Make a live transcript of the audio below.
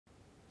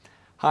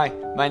Hi,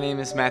 my name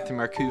is Matthew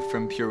Marcoux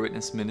from Pure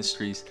Witness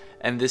Ministries,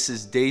 and this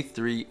is day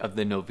 3 of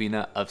the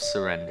Novena of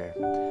Surrender.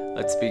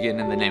 Let's begin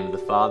in the name of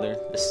the Father,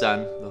 the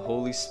Son, the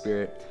Holy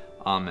Spirit.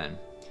 Amen.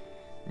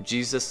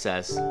 Jesus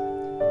says,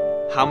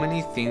 "How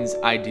many things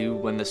I do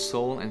when the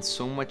soul in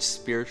so much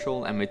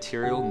spiritual and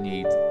material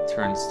need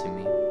turns to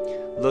me,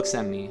 looks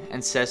at me,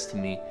 and says to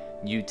me,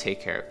 'You take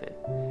care of it,'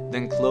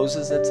 then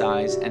closes its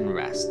eyes and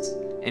rests.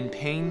 In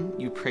pain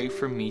you pray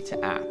for me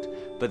to act,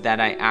 but that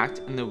I act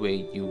in the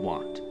way you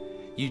want.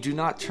 You do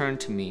not turn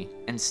to me.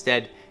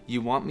 Instead,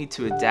 you want me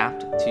to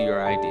adapt to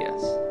your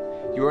ideas.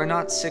 You are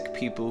not sick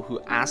people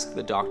who ask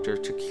the doctor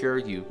to cure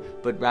you,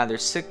 but rather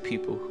sick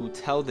people who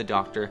tell the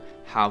doctor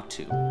how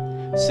to.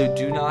 So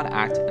do not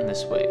act in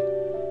this way,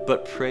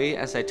 but pray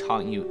as I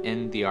taught you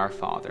in the Our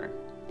Father.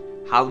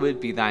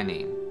 Hallowed be thy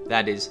name,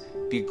 that is,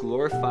 be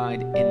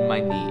glorified in my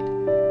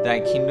need.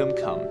 Thy kingdom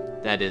come,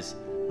 that is,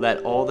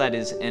 let all that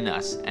is in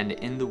us and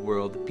in the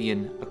world be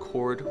in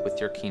accord with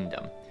your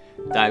kingdom.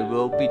 Thy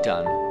will be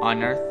done,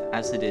 on earth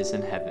as it is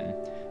in heaven.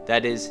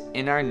 That is,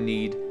 in our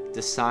need,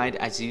 decide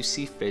as you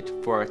see fit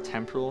for our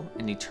temporal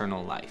and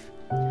eternal life.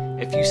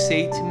 If you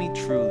say to me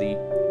truly,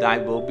 thy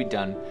will be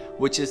done,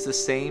 which is the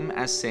same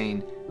as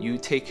saying, you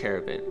take care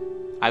of it,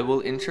 I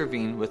will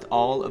intervene with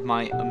all of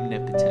my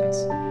omnipotence,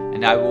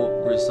 and I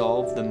will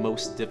resolve the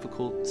most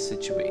difficult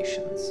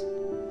situations."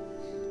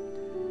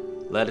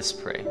 Let us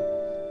pray.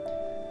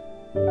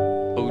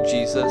 O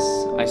Jesus,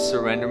 I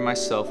surrender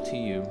myself to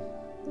you.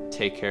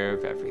 Take care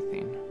of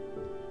everything.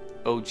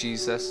 O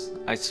Jesus,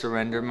 I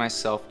surrender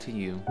myself to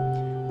you.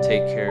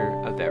 Take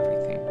care of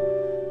everything.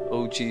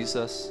 O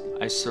Jesus,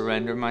 I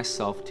surrender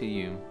myself to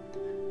you.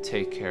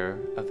 Take care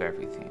of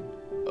everything.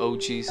 O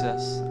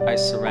Jesus, I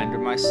surrender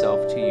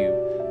myself to you.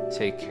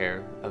 Take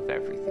care of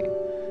everything.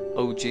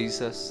 O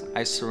Jesus,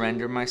 I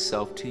surrender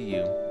myself to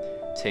you.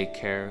 Take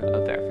care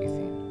of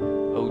everything.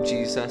 O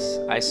Jesus,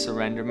 I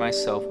surrender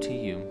myself to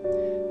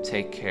you.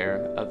 Take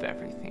care of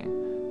everything.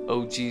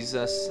 O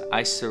Jesus,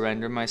 I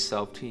surrender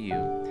myself to you.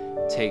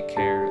 Take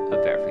care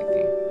of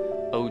everything.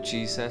 O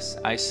Jesus,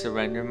 I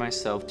surrender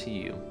myself to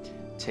you.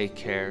 Take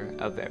care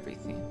of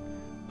everything.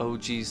 O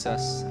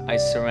Jesus, I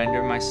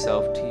surrender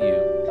myself to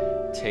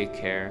you. Take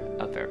care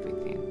of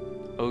everything.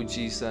 O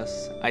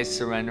Jesus, I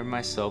surrender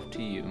myself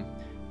to you.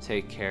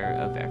 Take care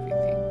of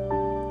everything.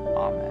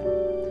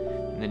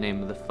 Amen. In the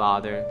name of the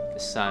Father, the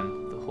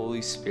Son, the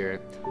Holy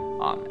Spirit.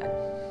 Amen.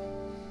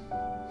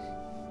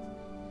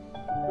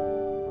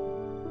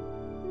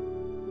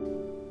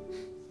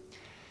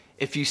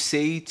 If you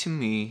say to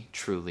me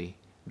truly,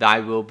 thy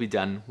will be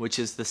done, which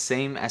is the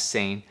same as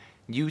saying,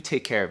 you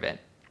take care of it,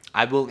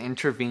 I will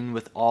intervene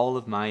with all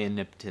of my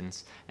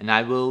omnipotence, and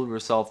I will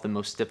resolve the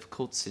most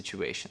difficult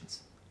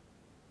situations.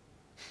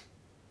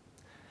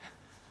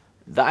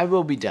 Thy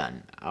will be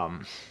done.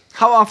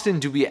 How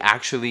often do we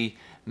actually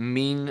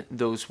mean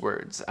those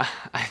words?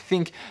 I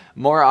think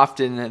more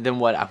often than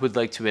what I would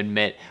like to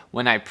admit.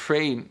 When I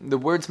pray, the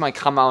words might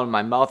come out of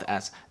my mouth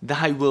as,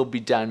 thy will be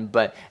done,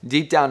 but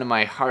deep down in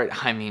my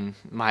heart, I mean,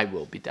 my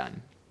will be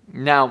done.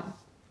 Now,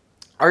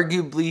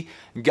 arguably,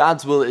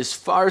 God's will is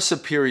far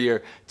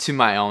superior to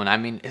my own. I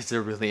mean, is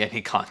there really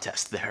any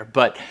contest there?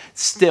 But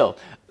still,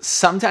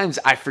 sometimes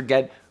I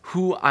forget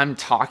who I'm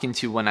talking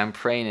to when I'm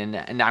praying,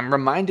 and I'm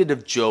reminded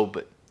of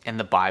Job in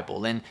the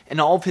Bible and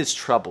all of his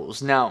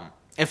troubles. Now,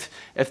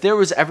 if there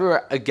was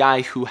ever a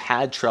guy who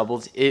had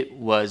troubles, it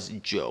was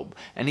Job.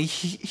 And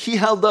he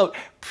held out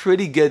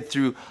pretty good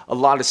through a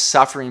lot of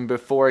suffering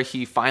before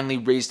he finally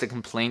raised a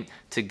complaint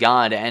to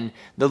God. And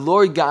the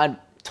Lord God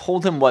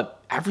told him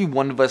what every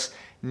one of us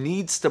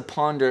needs to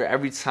ponder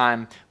every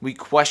time we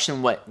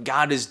question what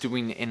God is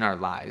doing in our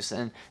lives.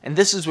 And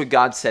this is what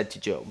God said to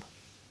Job.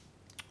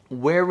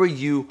 "Where were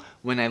you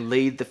when I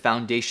laid the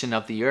foundation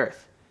of the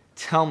earth?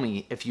 Tell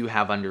me if you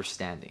have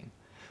understanding.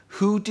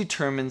 Who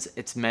determines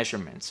its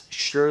measurements?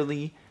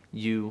 Surely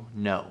you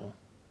know."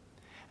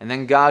 And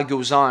then God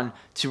goes on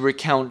to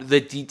recount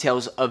the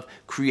details of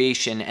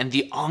creation and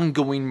the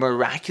ongoing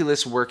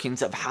miraculous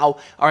workings of how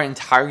our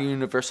entire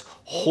universe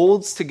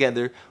holds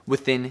together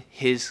within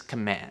his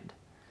command.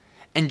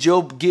 And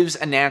Job gives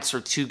an answer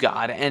to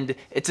God, and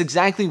it's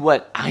exactly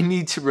what I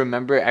need to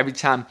remember every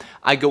time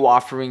I go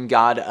offering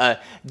God a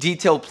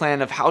detailed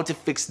plan of how to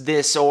fix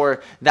this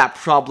or that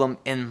problem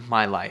in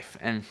my life.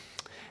 And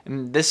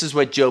this is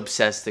what Job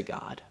says to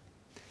God.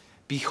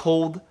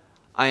 "Behold,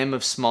 I am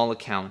of small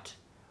account.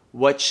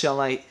 What shall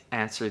I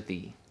answer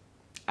thee?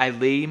 I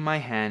lay my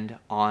hand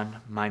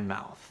on my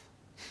mouth."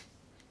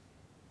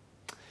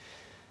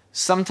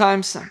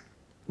 Sometimes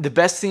the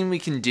best thing we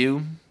can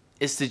do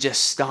is to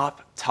just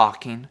stop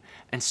talking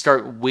and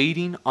start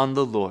waiting on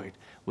the Lord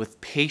with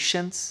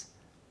patience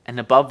and,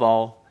 above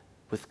all,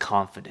 with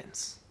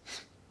confidence.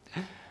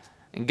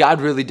 And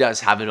God really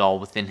does have it all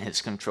within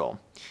his control.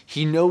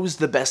 He knows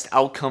the best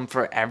outcome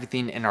for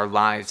everything in our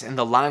lives and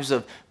the lives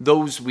of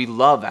those we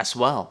love as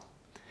well.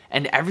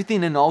 And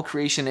everything in all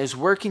creation is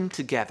working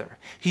together.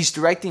 He's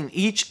directing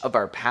each of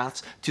our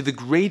paths to the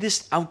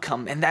greatest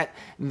outcome, and that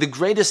the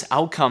greatest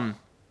outcome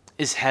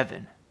is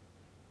heaven.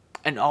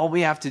 And all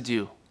we have to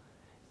do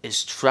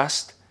is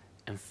trust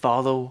and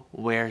follow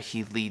where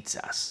He leads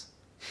us.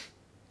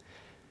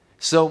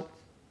 So,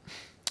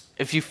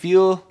 if you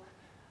feel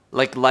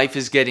like life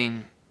is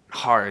getting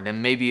hard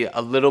and maybe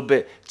a little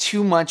bit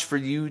too much for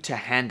you to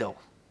handle,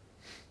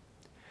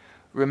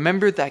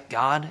 remember that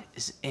God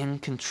is in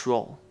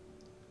control.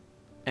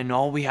 And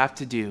all we have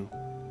to do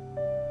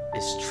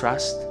is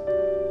trust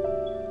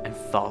and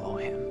follow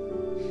Him.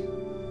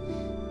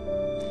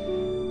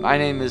 My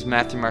name is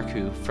Matthew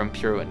Marcoux from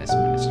Pure Witness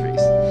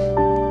Ministries.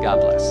 God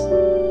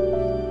bless.